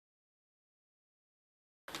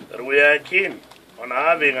that we are keen on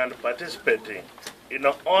having and participating in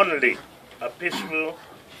only a peaceful,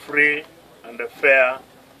 free and fair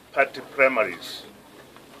party primaries.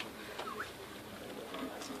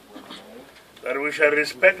 That we shall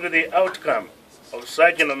respect the outcome of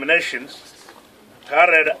such nominations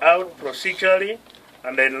carried out procedurally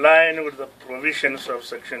and in line with the provisions of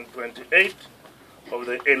Section 28 of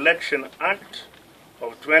the Election Act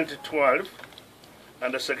of 2012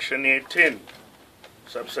 and Section 18,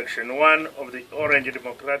 subsection 1 of the Orange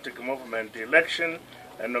Democratic Movement Election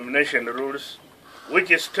and Nomination Rules,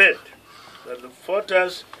 which state that the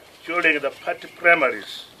voters during the party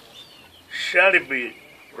primaries shall be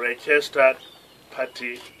registered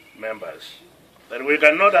party members. That we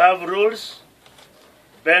cannot have rules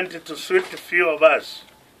bent to suit few of us,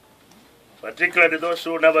 particularly those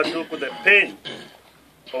who never took the pain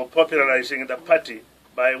of popularizing the party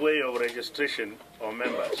by way of registration of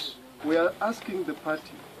members. We are asking the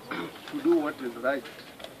party to do what is right.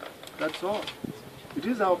 That's all. It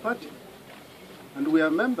is our party, and we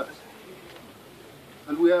are members.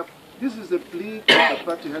 And this is a plea to the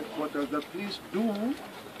party headquarters that please do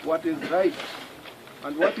what is right.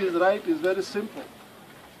 And what is right is very simple.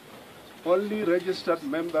 Only registered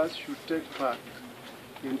members should take part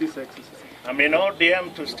in this exercise. I mean,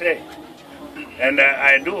 ODM to stay. And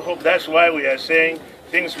I do hope that's why we are saying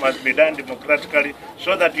things must be done democratically,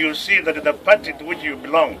 so that you see that the party to which you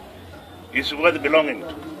belong is worth belonging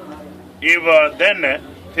to. If then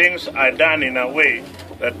things are done in a way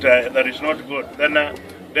that is not good, then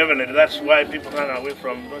definitely that's why people run away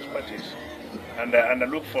from those parties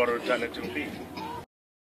and look for alternative B.